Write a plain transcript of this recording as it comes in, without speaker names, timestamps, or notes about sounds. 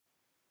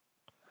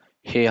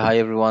Hey, hi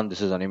everyone,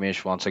 this is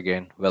Animesh once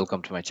again.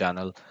 Welcome to my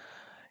channel.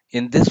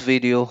 In this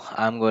video,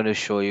 I'm going to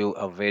show you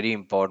a very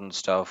important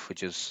stuff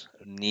which is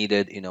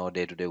needed in our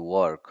day-to-day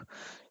work.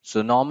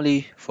 So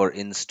normally for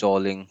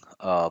installing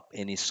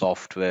any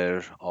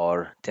software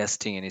or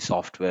testing any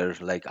software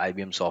like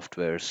IBM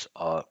softwares,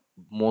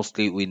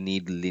 mostly we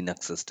need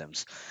Linux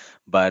systems.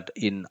 But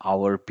in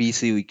our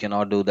PC, we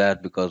cannot do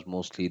that because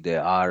mostly they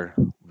are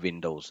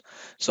Windows.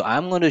 So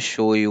I'm going to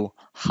show you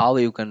how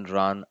you can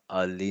run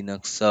a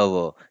Linux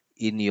server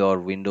in your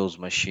Windows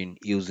machine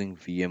using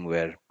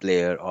VMware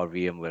Player or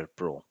VMware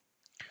Pro.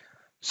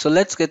 So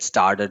let's get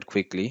started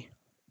quickly.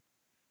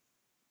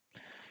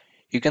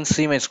 You can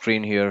see my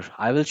screen here.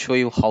 I will show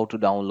you how to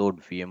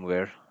download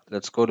VMware.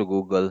 Let's go to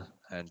Google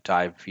and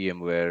type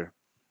VMware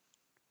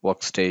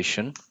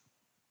Workstation.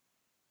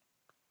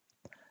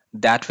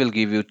 That will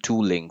give you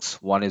two links.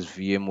 One is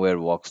VMware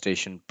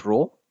Workstation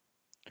Pro.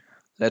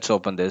 Let's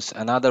open this.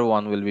 Another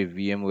one will be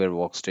VMware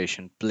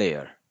Workstation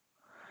Player.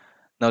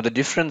 Now, the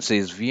difference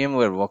is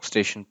VMware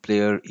Workstation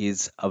Player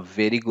is a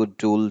very good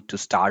tool to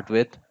start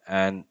with,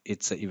 and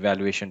it's an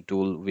evaluation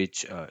tool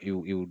which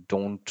you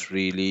don't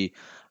really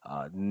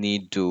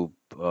need to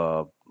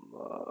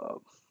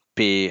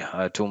pay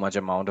too much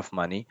amount of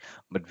money.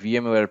 But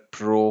VMware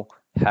Pro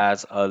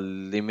has a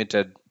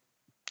limited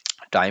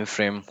time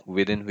frame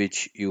within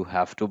which you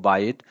have to buy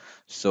it.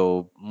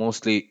 So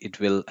mostly it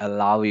will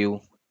allow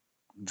you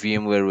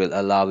VMware will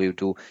allow you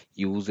to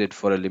use it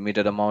for a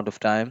limited amount of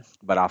time,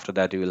 but after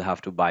that you will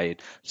have to buy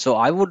it. So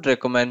I would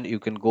recommend you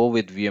can go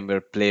with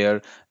VMware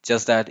Player,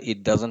 just that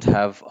it doesn't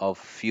have a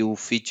few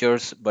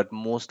features, but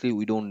mostly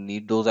we don't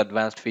need those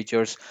advanced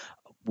features.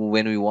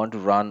 When we want to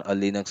run a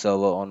Linux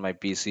server on my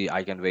PC,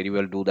 I can very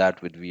well do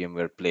that with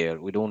VMware Player.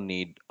 We don't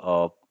need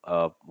a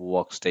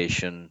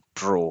Workstation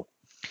Pro.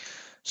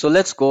 So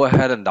let's go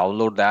ahead and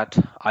download that.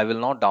 I will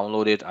not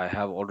download it. I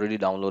have already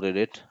downloaded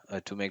it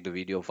to make the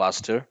video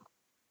faster.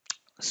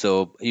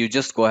 So you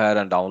just go ahead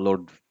and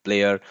download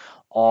Player,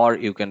 or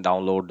you can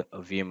download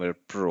VMware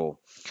Pro.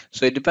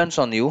 So it depends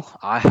on you.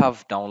 I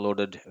have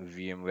downloaded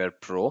VMware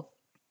Pro,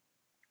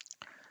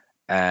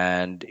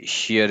 and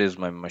here is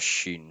my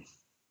machine.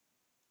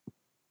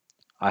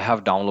 I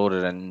have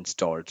downloaded and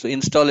installed. So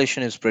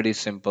installation is pretty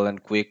simple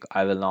and quick.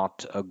 I will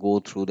not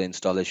go through the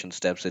installation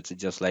steps. It's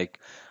just like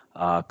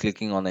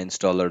clicking on the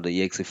installer,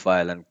 the exe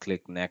file, and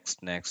click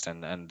next, next,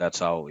 and that's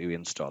how you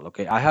install.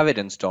 Okay, I have it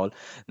installed.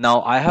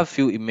 Now I have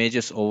few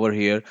images over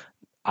here.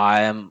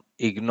 I am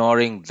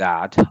ignoring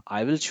that.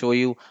 I will show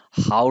you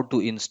how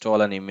to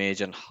install an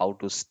image and how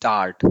to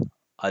start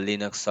a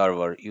Linux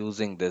server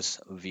using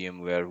this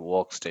VMware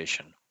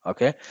workstation.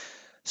 Okay,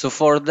 so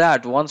for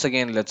that, once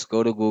again, let's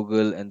go to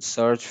Google and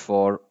search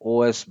for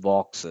OS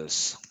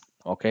boxes.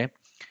 Okay,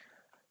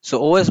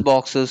 so OS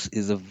boxes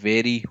is a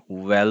very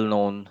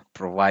well-known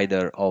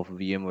provider of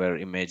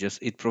VMware images.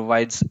 It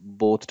provides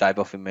both type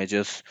of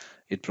images.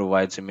 It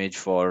provides image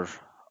for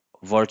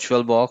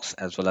VirtualBox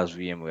as well as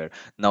VMware.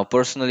 Now,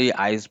 personally,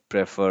 I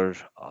prefer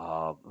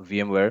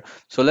VMware.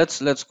 So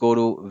let's go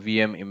to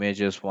VM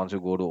images. Once you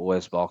go to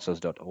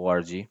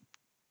osboxes.org,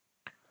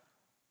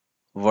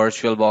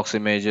 VirtualBox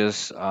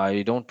images.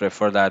 I don't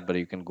prefer that, but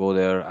you can go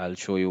there. I'll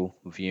show you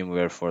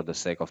VMware for the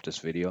sake of this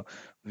video.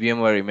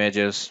 VMware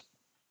images.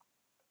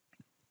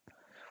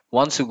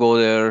 Once you go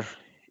there,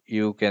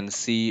 you can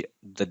see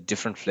the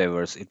different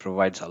flavors. It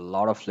provides a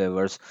lot of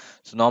flavors.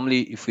 So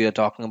normally, if we are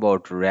talking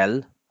about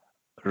Red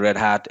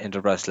Hat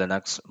Enterprise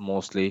Linux,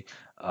 mostly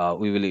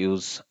we will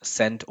use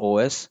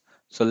CentOS.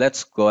 So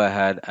let's go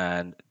ahead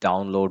and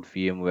download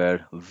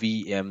VMware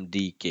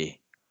VMDK.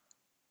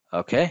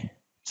 Okay,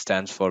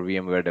 stands for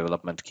VMware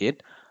Development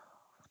Kit.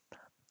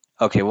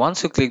 Okay,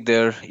 once you click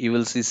there, you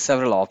will see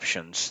several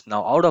options.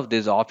 Now, out of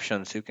these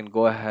options, you can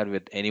go ahead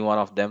with any one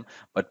of them.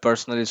 But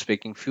personally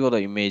speaking, few of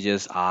the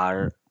images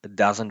are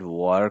doesn't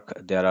work.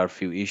 There are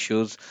few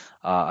issues.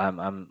 But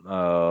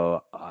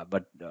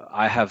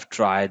I have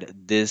tried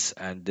this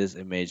and this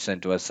image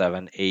CentOS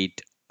 7,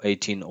 8,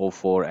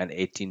 1804 and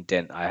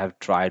 1810. I have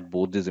tried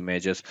both these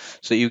images,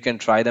 so you can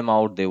try them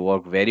out. They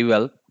work very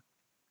well.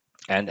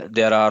 And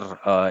there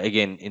are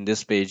again in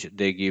this page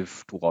they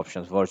give two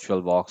options,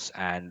 VirtualBox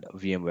and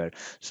VMware.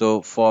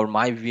 So for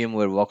my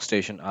VMware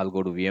workstation, I'll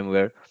go to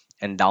VMware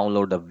and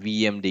download the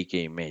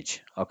VMDK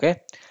image.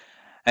 Okay,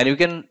 and you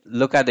can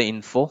look at the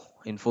info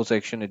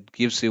section. It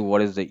gives you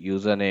what is the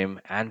username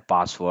and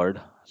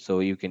password, so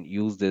you can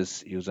use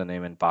this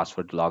username and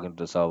password to log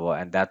into the server,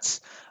 and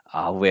that's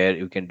where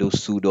you can do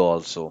sudo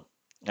also.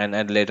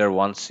 And later,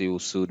 once you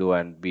sudo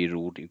and be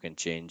root, you can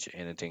change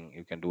anything,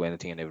 you can do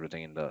anything and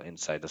everything in the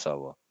inside the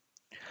server.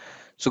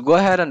 So go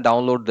ahead and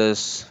download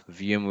this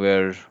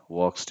VMware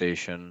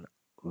Workstation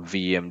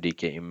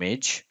VMDK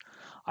image.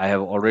 I have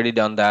already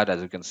done that.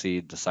 As you can see,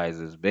 the size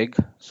is big,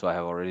 so I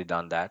have already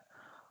done that.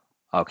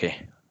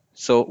 Okay,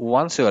 so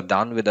once you are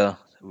done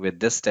with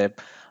this step,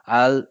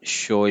 I'll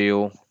show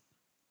you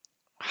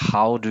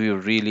how do you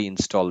really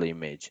install the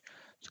image.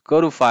 So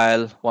go to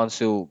File. Once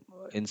you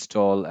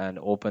install and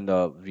open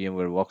the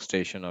VMware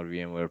Workstation or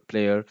VMware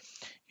Player,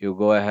 you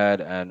go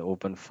ahead and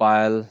open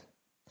File.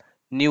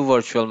 New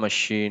virtual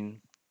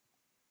machine,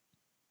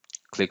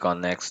 click on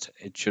next.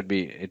 It should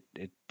be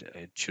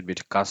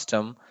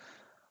custom.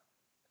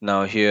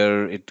 Now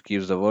here it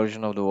gives the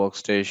version of the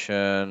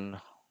workstation.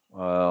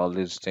 All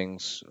these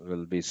things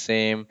will be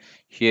same.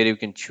 Here you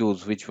can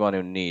choose which one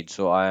you need.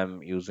 So I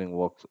am using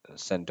work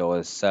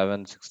CentOS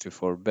 7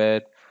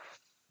 64-bit.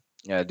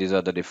 Yeah, these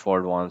are the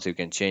default ones. You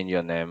can change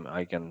your name.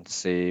 I can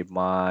say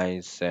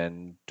my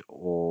CentOS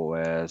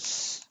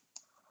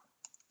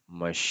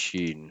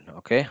machine.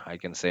 Okay, I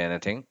can say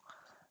anything.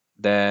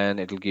 Then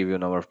it'll give you a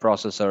number of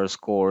processors,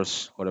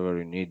 cores, whatever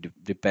you need,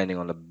 depending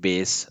on the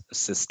base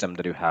system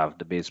that you have,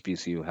 the base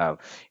PC you have.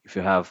 If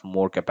you have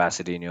more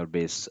capacity in your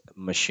base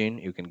machine,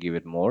 you can give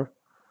it more.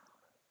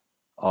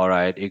 All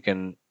right, you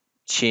can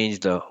change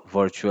the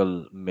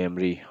virtual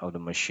memory of the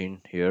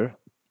machine here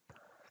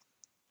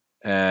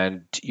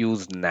and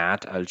use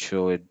NAT. I'll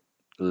show it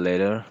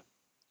later.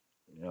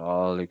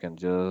 All you can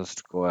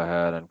just go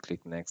ahead and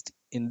click next.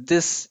 In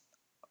this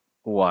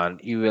one,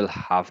 you will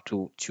have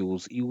to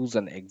choose use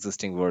an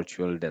existing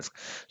virtual disk.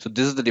 So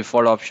this is the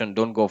default option.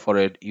 Don't go for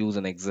it. Use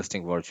an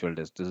existing virtual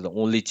disk. This is the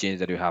only change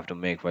that you have to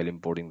make while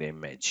importing the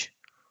image.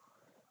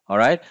 All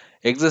right,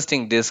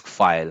 existing disk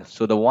file.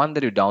 So the one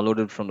that you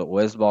downloaded from the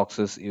OS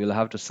boxes, you will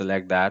have to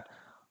select that.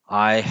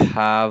 I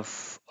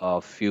have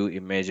a few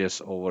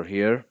images over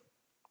here.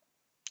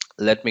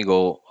 Let me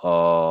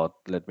go,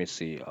 let me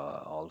see,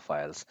 all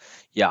files.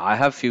 Yeah, I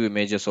have few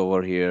images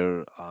over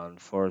here.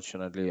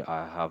 Unfortunately,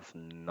 I have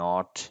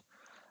not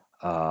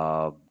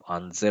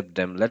unzip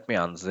them. Let me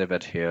unzip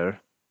it here.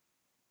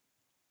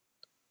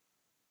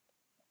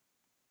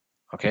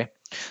 Okay,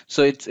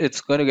 so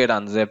it's going to get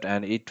unzipped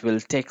and it will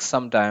take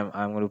some time.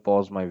 I'm going to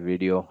pause my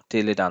video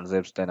till it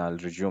unzips, then I'll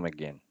resume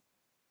again.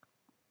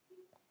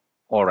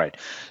 All right,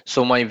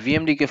 so my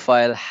vmdk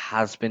file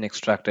has been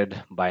extracted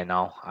by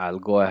now. I'll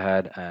go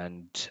ahead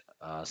and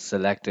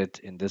select it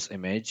in this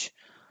image,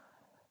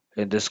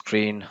 in this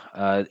screen.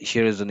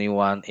 Here is the new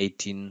one,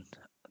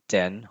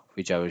 1810,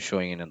 which I was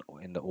showing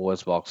in the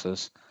OS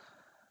boxes.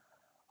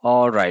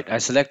 All right, I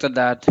selected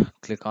that.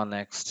 Click on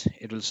next.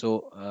 It will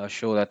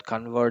show that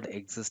convert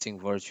existing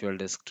virtual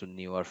disk to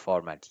newer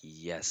format.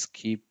 Yes,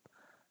 keep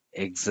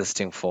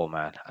existing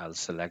format. I'll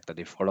select the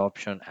default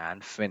option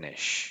and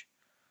finish.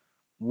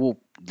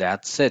 Whoop,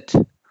 that's it.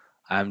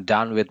 I'm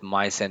done with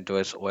my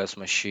CentOS OS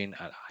machine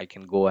and I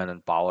can go in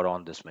and power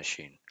on this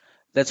machine.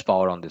 Let's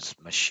power on this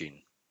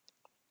machine.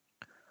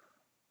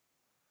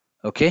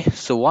 Okay,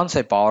 so once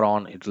I power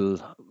on, it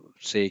will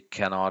say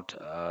cannot.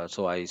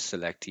 So I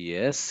select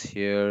yes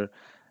here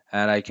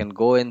and I can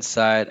go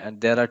inside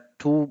and there are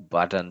two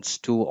buttons,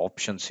 two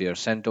options here,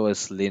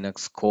 CentOS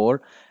Linux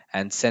Core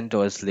and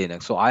CentOS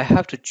Linux. So I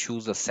have to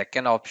choose the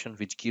second option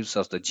which gives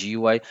us the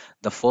GUI.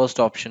 The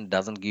first option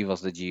doesn't give us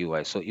the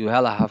GUI. So you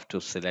will have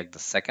to select the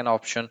second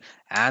option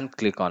and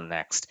click on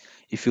next.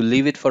 If you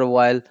leave it for a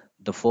while,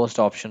 the first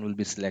option will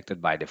be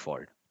selected by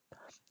default.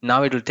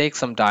 Now it will take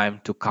some time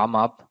to come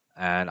up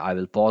and I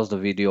will pause the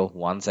video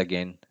once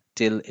again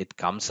till it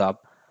comes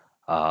up.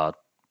 Uh,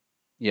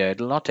 yeah,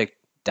 it'll not take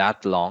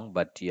that long,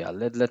 but yeah,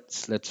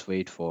 let's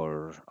wait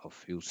for a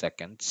few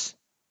seconds.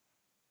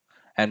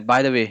 And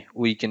by the way,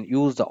 we can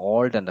use the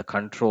Alt and the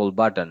Control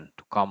button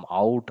to come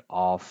out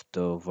of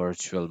the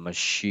virtual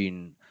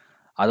machine.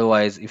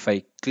 Otherwise, if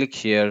I click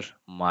here,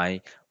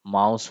 my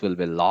mouse will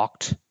be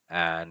locked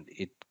and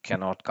it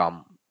cannot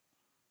come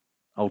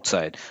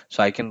outside.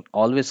 So I can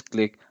always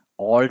click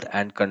Alt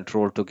and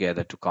Control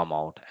together to come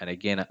out. And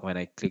again, when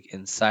I click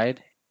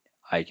inside,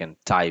 I can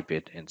type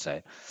it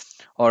inside.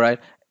 All right.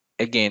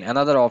 Again,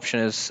 another option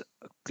is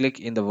click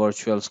in the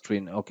virtual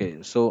screen.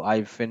 Okay, so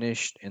I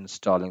finished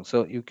installing.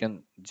 So you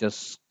can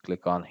just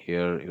click on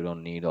here. You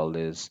don't need all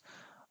this.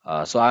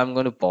 So I'm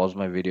going to pause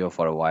my video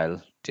for a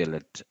while till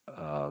it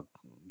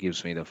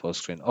gives me the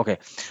first screen. Okay,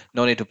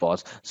 no need to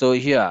pause. So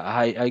here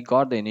I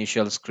got the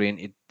initial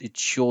screen. It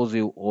shows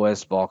you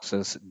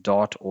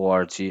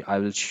osboxes.org. I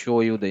will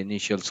show you the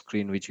initial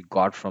screen which you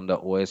got from the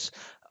OS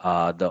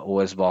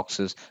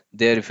boxes.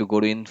 There, if you go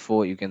to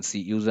info, you can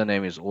see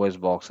username is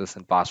osboxes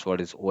and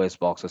password is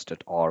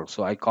osboxes.org.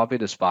 So I copy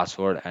this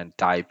password and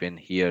type in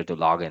here to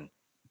log in.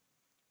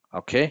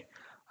 Okay,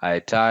 I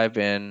type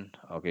in,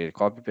 okay,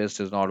 copy paste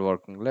is not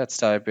working. Let's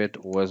type it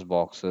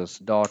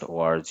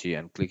osboxes.org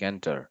and click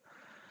enter.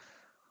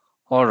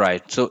 All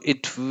right, so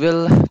it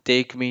will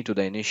take me to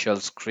the initial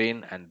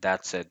screen and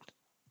that's it.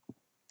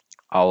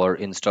 Our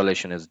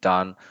installation is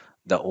done.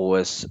 The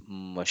OS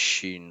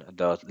machine,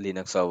 the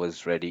Linux server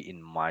is ready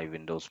in my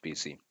Windows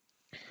PC.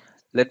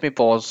 Let me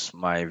pause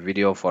my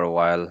video for a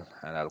while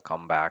and I'll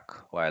come back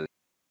while.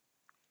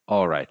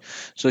 All right,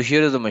 so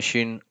here is the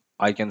machine.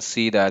 I can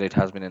see that it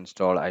has been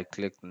installed. I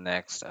click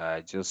next.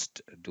 I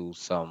just do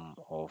some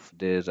of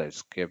this. I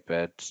skip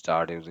it.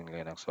 Start using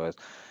Linux OS.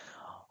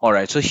 All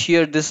right, so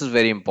here this is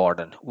very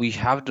important. We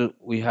have to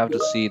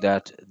see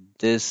that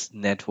this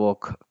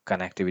network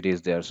connectivity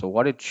is there. So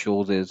what it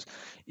shows is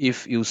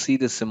if you see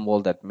the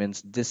symbol, that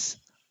means this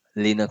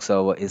Linux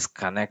server is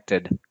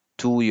connected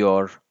to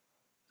your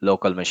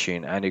local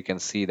machine, and you can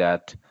see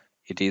that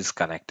it is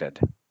connected.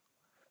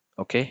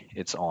 Okay,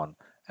 it's on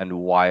and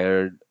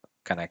wired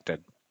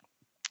connected.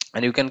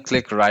 And you can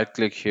right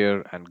click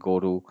here and go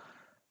to,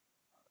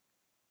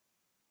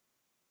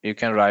 you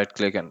can right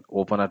click and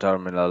open a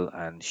terminal,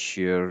 and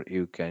here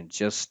you can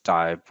just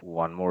type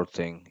one more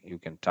thing. You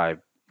can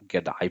type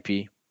get the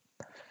IP.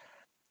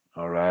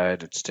 All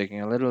right, it's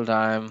taking a little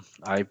time.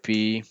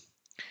 IP,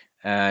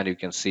 and you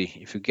can see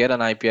if you get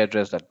an IP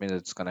address, that means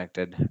it's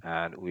connected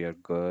and we are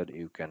good.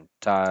 You can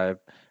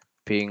type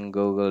ping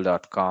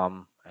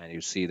google.com and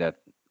you see that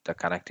the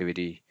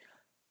connectivity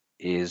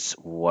is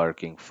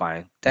working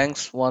fine.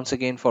 Thanks once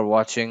again for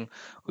watching.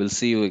 We'll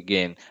see you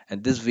again.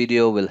 And this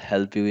video will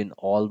help you in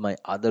all my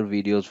other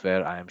videos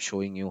where I am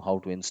showing you how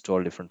to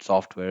install different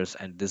softwares.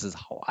 And this is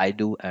how I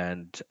do,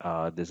 and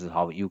this is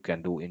how you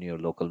can do in your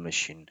local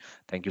machine.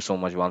 Thank you so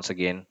much once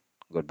again.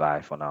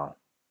 Goodbye for now.